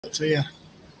So yeah,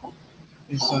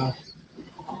 it's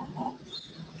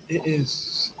it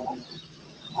is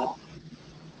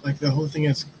like the whole thing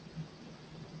is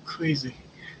crazy.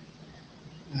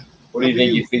 Yeah. What How do you about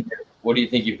think you? you figured? What do you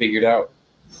think you figured out?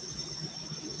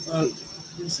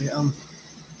 Let's see.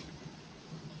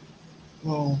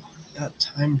 Well, that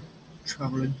time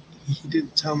traveler, he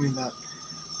did tell me that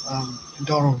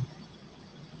Donald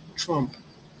Trump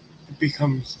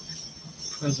becomes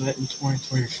president in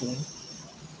 2024.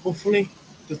 Hopefully,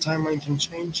 the timeline can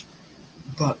change,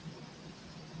 but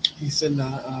he said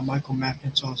that Michael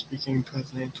McIntosh became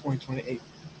president in 2028.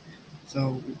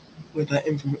 So, with that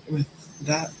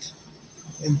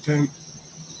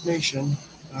information,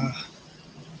 uh,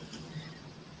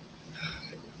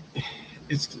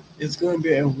 it's going to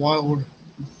be a wild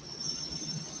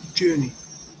journey.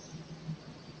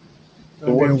 It's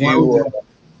So going to be a wild.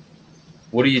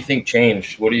 what do you think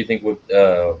changed? What do you think would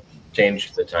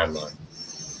change the timeline?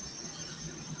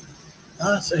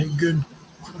 That's a good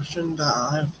question that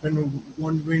I've been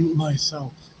wondering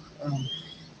myself. Um,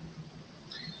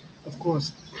 of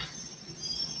course,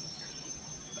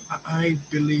 I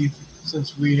believe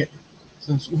since we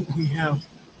have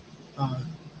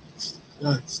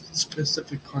uh,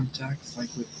 specific contacts like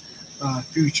with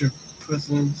future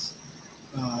presidents,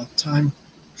 time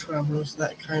travelers,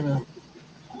 that kind of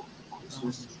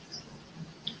um,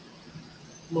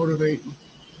 motivate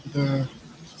the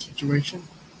situation.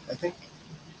 I think,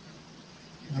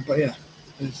 but yeah,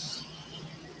 it's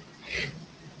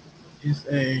is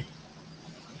a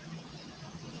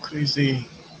crazy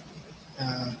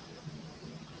uh,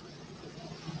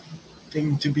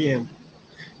 thing to be in.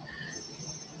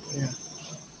 Yeah.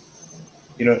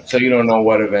 So you don't know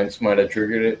what events might have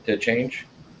triggered it to change.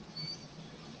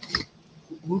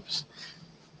 Whoops.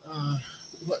 Uh,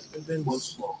 what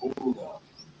events?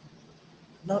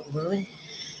 Not really.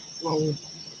 Well,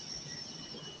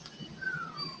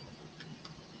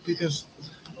 because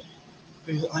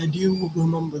I do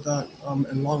remember that a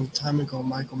long time ago,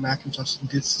 Michael McIntosh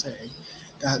did say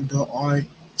that there are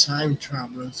time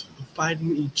travelers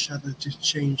fighting each other to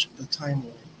change the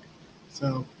timeline.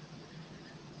 So,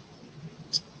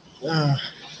 uh,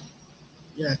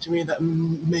 yeah, to me that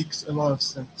makes a lot of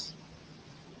sense.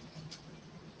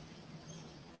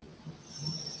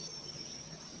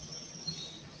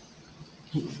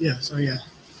 Yeah, so yeah,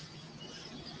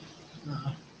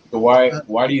 uh, So why that,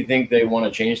 why do you think they want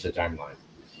to change the timeline?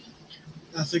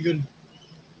 that's a good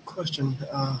question.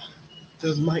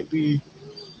 There might be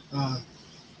uh,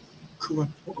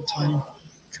 corrupt time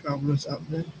travelers out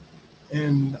there,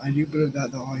 and I do believe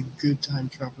that there are good time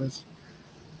travelers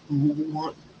who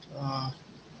want uh,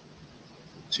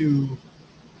 to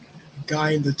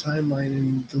guide the timeline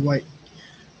in the right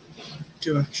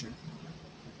direction.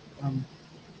 Um,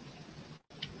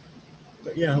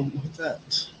 but yeah, with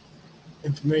that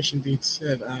information being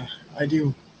said, I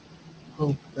do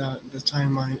hope that the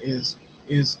timeline is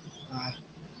uh,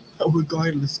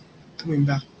 regardless coming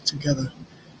back together.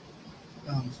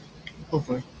 Um,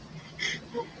 hopefully.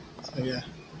 So yeah.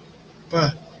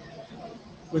 But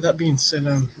with that being said,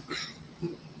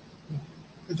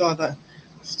 with all that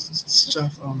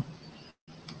stuff,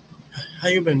 how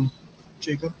you been,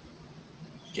 Jacob?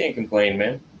 Can't complain,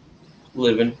 man.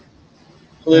 Living,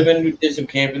 Yeah, living. We did some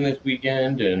camping this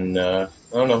weekend, and I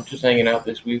don't know, just hanging out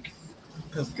this week.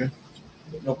 that's good.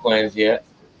 No plans yet.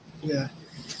 Yeah,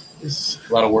 it's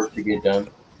A lot of work to get done.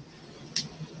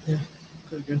 yeah,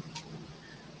 pretty good.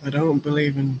 I don't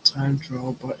believe in time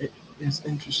travel, but it is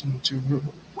interesting to look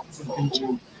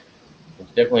into.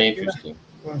 It's definitely Yeah, interesting.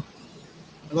 well,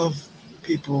 a lot of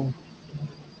people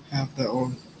have their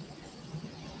own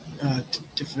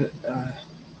different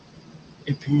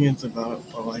opinions about it,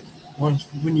 but like once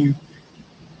when you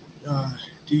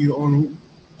do your own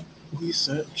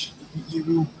research, you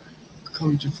will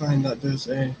come to find that there's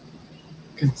a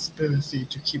conspiracy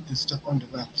to keep this stuff under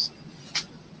wraps.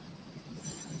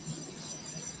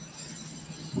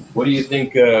 What do you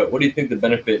think the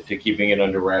benefit to keeping it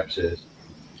under wraps is?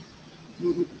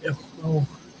 Yeah, well,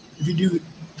 if you do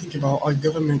think about our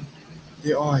government,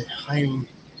 they are highly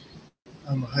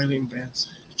advanced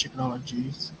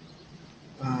technologies,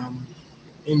 um,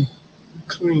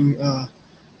 including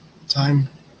time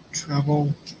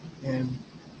travel and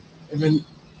even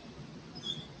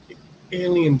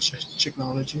alien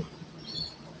technology.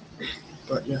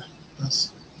 But yeah,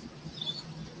 that's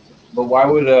But why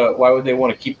would they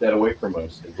want to keep that away from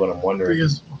us? Is what I'm wondering.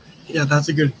 because yeah, that's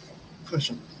a good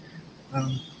question.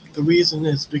 Um, the reason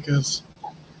is because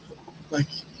like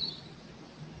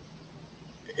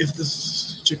if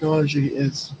this technology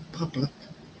is public,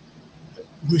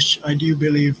 which I do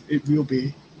believe it will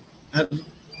be, at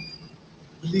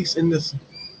least in this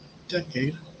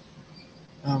decade.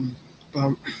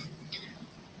 But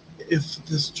if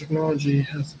this technology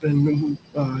has been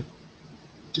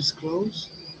disclosed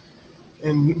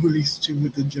and released to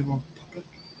the general public,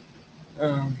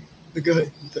 um,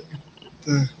 the,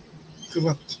 the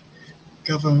corrupt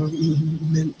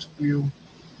government will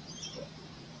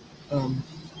um,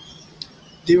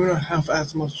 they will not have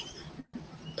as much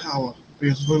power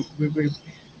because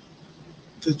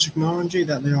the technology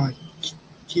that they are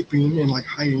keeping and like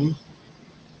hiding,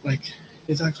 like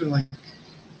it's actually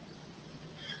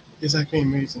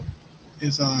amazing.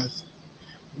 It's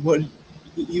what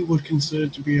you would consider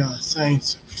to be a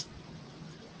science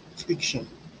fiction.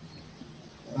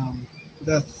 Um,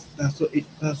 that's the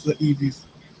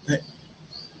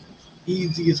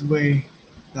easiest way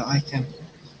that I can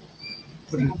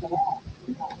put it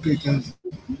because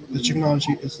the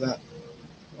technology is that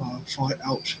far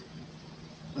out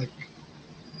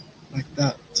like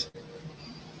that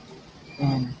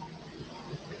um,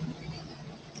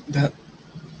 that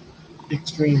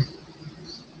extreme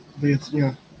with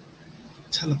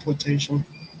teleportation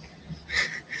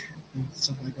and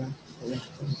stuff like that. Yeah.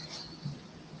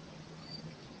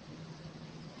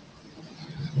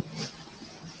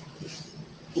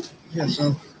 Yeah,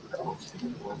 so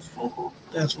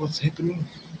that's what's happening.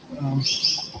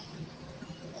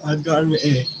 I've gotten a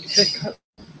haircut,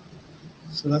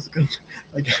 so that's good,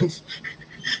 I guess.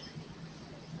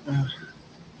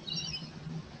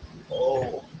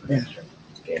 Oh, Yeah.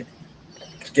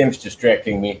 This game's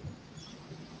distracting me.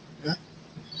 Yeah.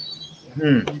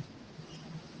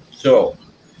 So,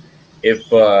 if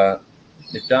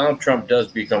Donald Trump does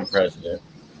become president,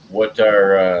 what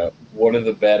are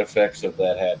the bad effects of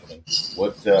that happening?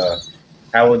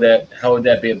 How would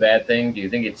that be a bad thing? Do you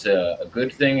think it's a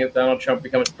good thing if Donald Trump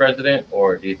becomes president,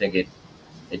 or do you think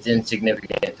it's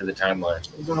insignificant to the timeline?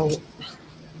 Well,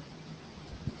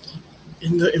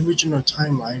 in the original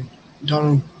timeline,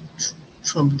 Donald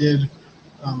Trump did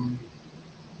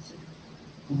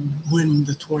win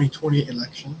the 2020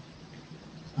 election,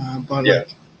 but Yeah.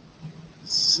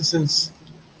 since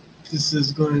this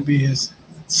is going to be his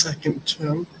second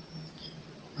term,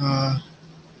 I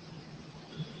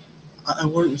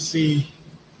wouldn't see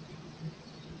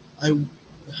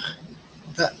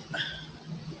that.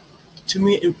 To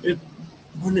me, it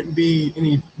wouldn't be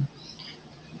any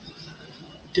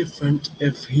different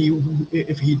if he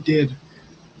did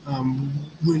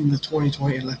win the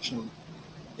 2020 election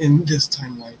in this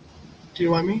timeline. Do you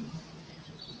know what I mean?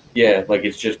 Yeah, like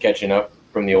it's just catching up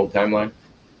from the old timeline.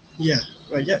 Yeah,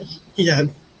 right. Yeah.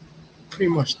 Pretty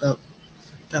much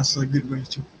that's a good way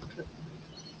to put it.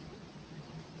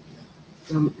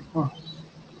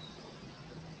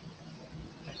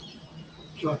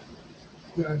 Sure.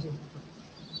 Yeah,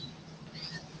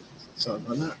 sorry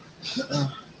about that.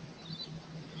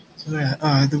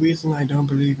 The reason I don't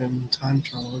believe in time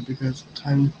travel is because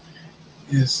time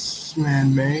is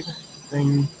man-made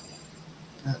thing.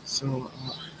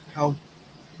 How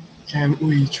can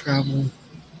we travel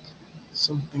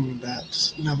something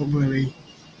that never really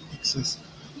exists?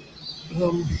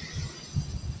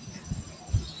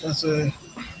 That's a.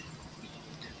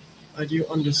 I do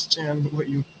understand what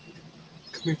you're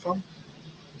coming from.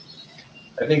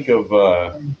 I think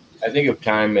of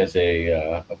time as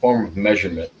a form of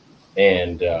measurement,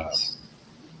 and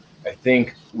I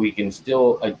think we can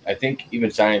still. I think even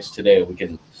science today we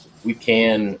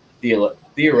can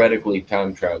theoretically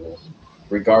time travel,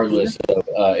 regardless of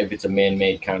if it's a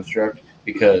man-made construct,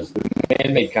 because the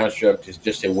man-made construct is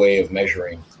just a way of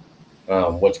measuring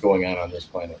what's going on this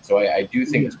planet. So I do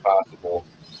think it's possible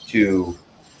to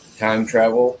time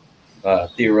travel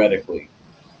theoretically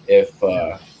if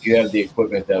you have the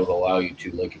equipment that would allow you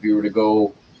to. Like if you were to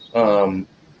go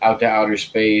out to outer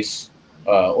space,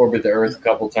 orbit the Earth a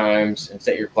couple times, and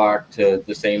set your clock to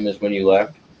the same as when you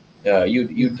left,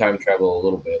 you'd time travel a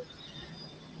little bit.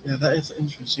 Yeah, that is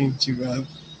interesting to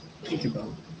think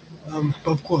about.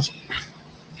 But of course,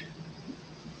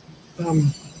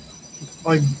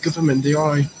 our government, they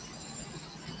are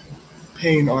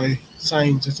paying our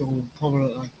scientists or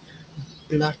probably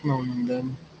blackmailing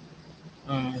them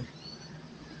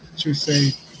to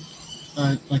say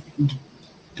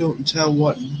don't tell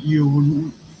what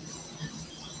you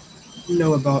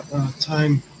know about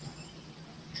time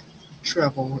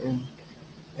travel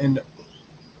and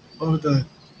other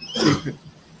secret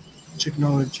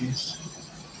technologies,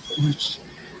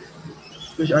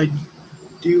 which I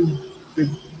do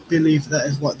believe that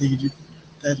is what they do.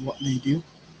 That's what they do.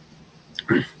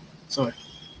 Sorry,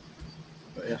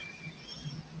 but yeah.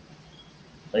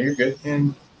 No, you're good.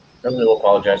 And Nothing to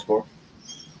apologize for.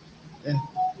 yeah,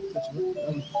 that's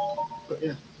But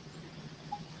yeah,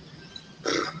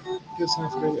 this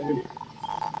has been a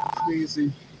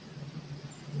crazy.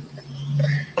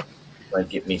 Might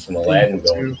get me some Aladdin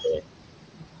going.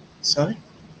 Sorry?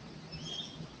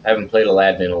 I haven't played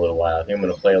Aladdin in a little while. I think I'm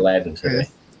going to play Aladdin today.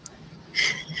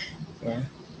 Yeah.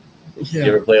 You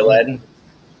ever play Aladdin?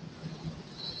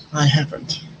 I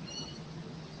haven't.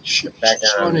 Back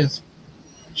Sean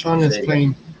on. is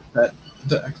playing the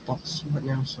Xbox right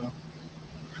now, so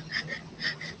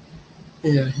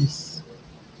yeah, he's.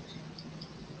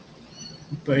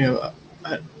 But yeah,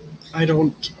 I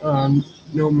don't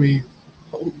normally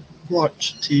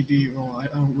watch TV, or I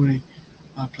don't really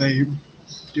play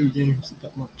video games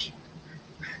that much.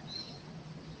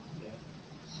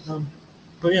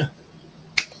 But yeah,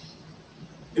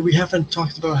 we haven't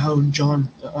talked about how John,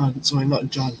 sorry, not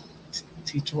John,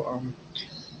 Tito,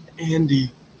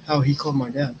 Andy, how he called my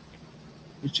dad,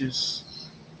 which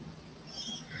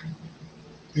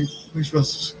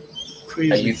was crazy.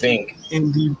 How you think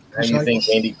Andy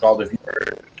called his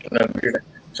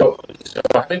So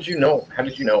how did you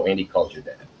know Andy called your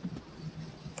dad?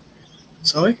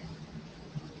 Sorry?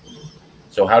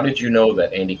 So how did you know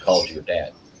that Andy called your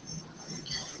dad?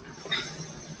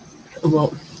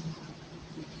 Well,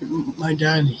 my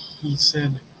dad, he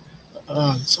said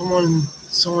someone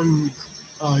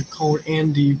called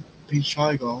Andy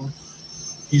Pichago.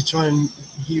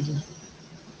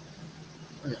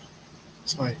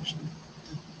 Sorry,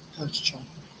 that's John.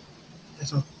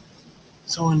 So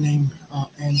someone named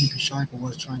Andy Pichago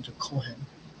was trying to call him,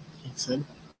 he said.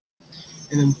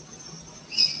 And then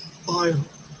I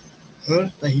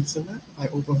heard that he said that. I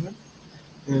overheard.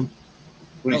 And then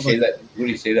Who did he say that? Who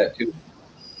did he say that to?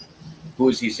 Who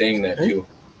was he saying that to?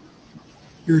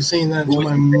 He was saying that to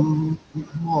my mom.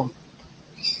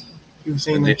 He was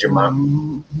saying that to my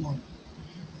mom.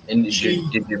 And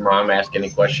did your mom ask any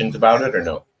questions about it or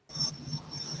no?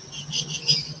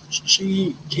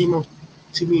 She came up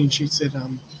to me and she said,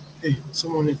 "Hey,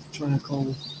 someone is trying to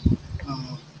call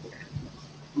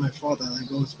my father that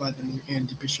goes by the name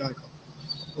Andy Pichago,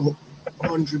 or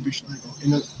Andrew Pichago."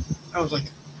 And I was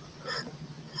like,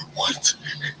 "What?"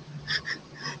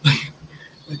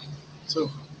 So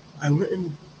I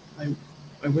went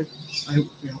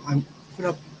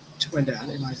up to my dad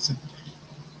and I said,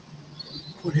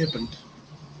 "What happened?"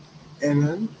 And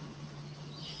then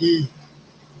he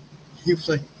was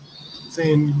like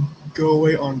saying, "Go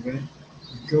away, Andre.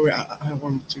 Go away. I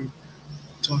want to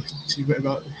talk to you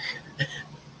about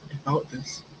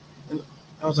this." And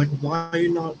I was like, "Why are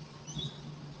you not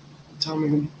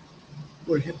telling me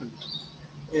what happened?"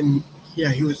 And yeah,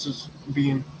 he was just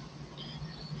being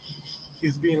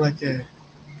like a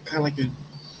kind of like a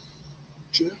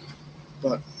jerk,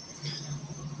 but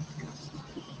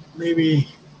maybe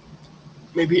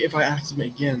if I asked him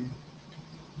again,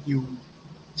 he would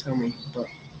tell me. But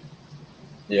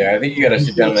yeah, I think you got to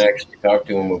sit down and actually talk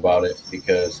to him about it,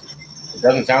 because it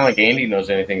doesn't sound like Andy knows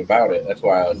anything about it. That's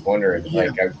why I was wondering. Yeah.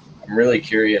 Like, I'm really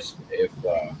curious if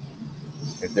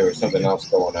there was something else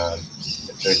going on.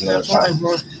 If there's no.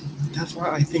 That's why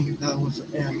I think that was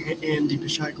Andy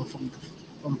Pichago from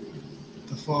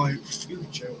the far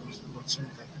future or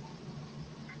something.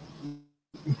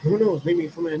 Who knows? Maybe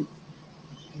from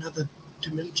another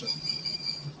dimension.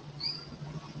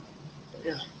 But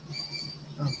yeah.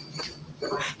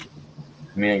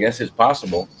 I mean, I guess it's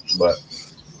possible, but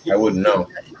I wouldn't know.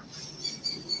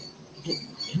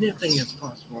 Anything is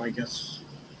possible, I guess.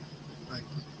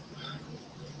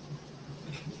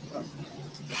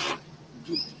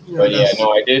 But yeah,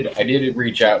 no, I did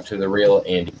reach out to the real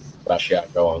Andy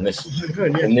Pichago on this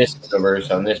in this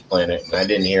universe, on this planet, and I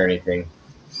didn't hear anything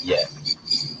yet.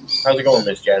 How's it going,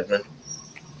 Miss Jasmine?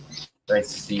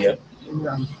 Nice to see you.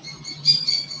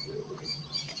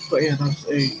 But yeah, that's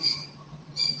a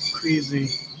crazy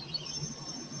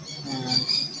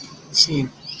scene,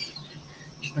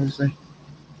 I would say.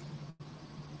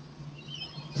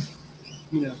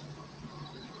 Yeah.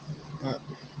 But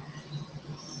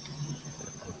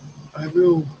I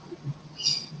will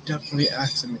definitely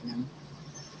ask him again.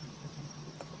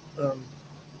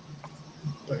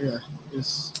 But yeah,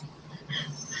 it's.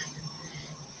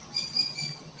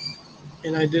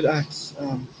 And I did ask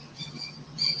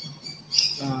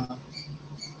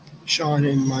Sean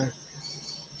and my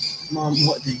mom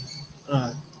what they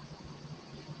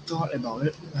thought about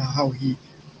it, how he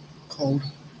called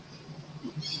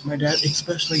my dad,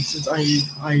 especially since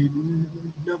I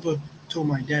never told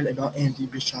my dad about Andy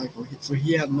Pichago, so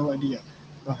he had no idea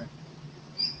about him.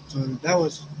 So that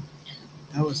was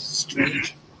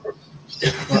strange.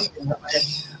 But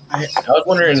I was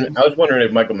wondering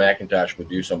if Michael McIntosh would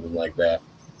do something like that.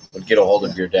 would get a hold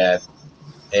of your dad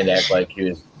and act like he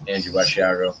was Andrew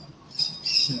Basiago.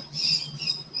 Yeah.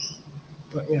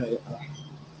 But yeah,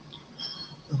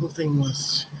 the whole thing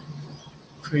was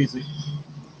crazy.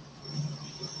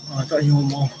 I thought you were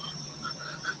more.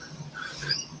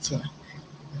 So,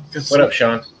 What up,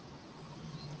 Sean?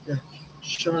 Yeah,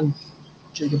 Sean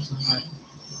Jacobson, hi.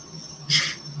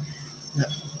 Yeah,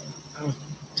 I would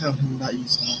tell him that you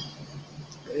saw.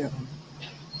 But yeah,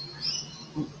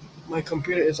 my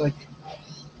computer is like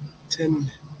 10%.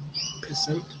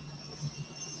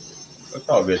 That's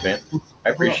all good, man. I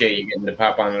appreciate you getting to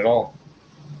pop on at all.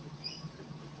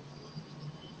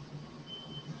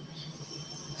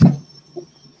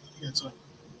 Yeah, so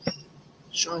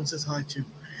Sean says hi too.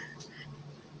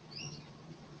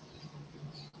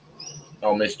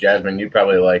 Oh, Miss Jasmine, you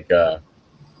probably like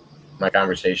my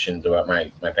conversations about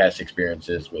my past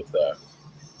experiences with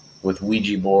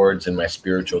Ouija boards and my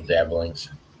spiritual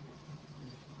dabblings.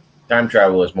 Time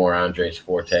travel is more Andre's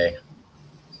forte.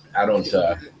 I don't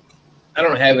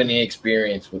have any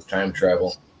experience with time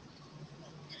travel.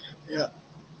 Yeah.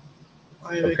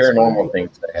 The paranormal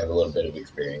things I have a little bit of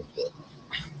experience with.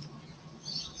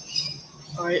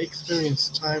 I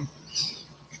experienced time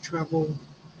travel,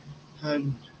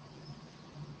 had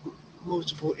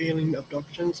multiple alien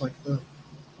abductions, like the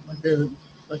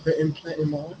implant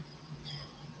in Mars.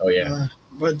 Oh yeah.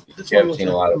 But this you one have was seen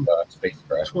a lot of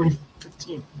spacecraft.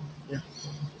 2015. Yeah.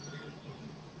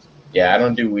 Yeah, I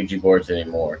don't do Ouija boards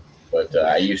anymore, but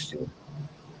I used to.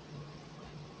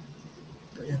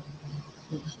 But yeah.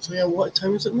 So yeah, what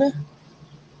time is it now?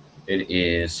 It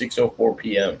is 6:04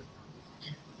 p.m.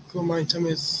 Cool, my time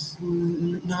is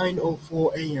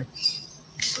 9:04 a.m.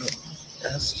 So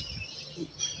as you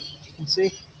can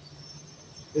see,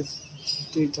 it's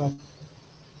daytime.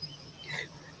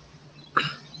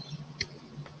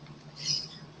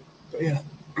 But yeah,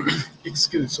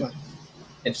 excuse me.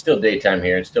 It's still daytime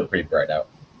here. It's still pretty bright out.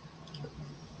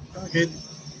 Okay,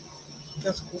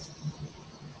 that's cool.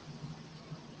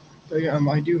 But yeah,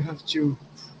 I do have to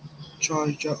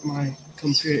charge up my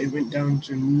computer. It went down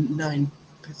to 9%.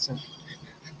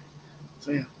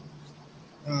 So yeah.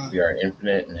 We are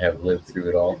infinite and have lived through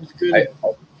it all. It was good.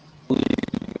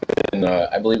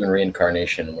 I believe in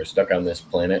reincarnation. We're stuck on this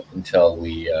planet until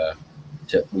we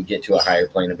get to a higher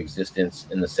plane of existence,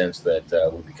 in the sense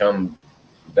that we become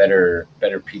better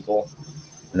people,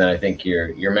 and then I think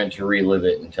you're meant to relive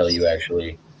it until you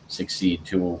actually succeed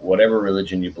to whatever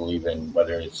religion you believe in,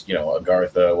 whether it's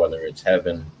Agartha, whether it's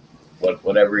heaven,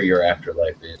 whatever your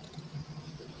afterlife is.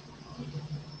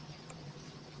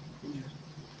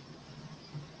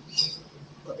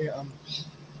 Yeah.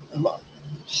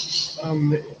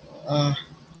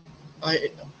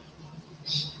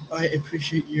 I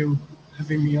appreciate you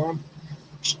having me on,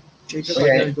 Jacob. Okay.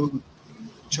 I gotta go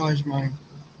charge my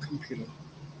computer.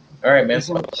 All right, man.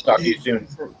 I'll talk to you soon.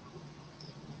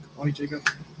 All right, Jacob.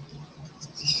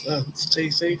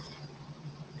 Stay safe.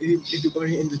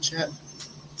 Everybody in the chat,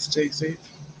 stay safe.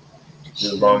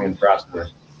 Live long and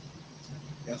prosper.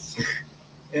 Yes.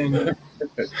 And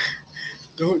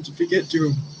don't forget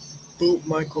to vote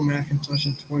Michael McIntosh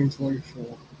in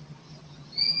 2024.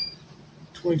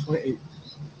 2028.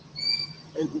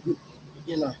 And,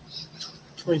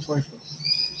 2024.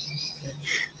 Okay.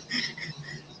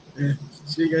 Yeah.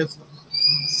 See you guys.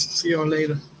 See y'all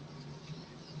later.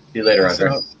 See you later,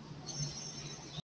 Andre.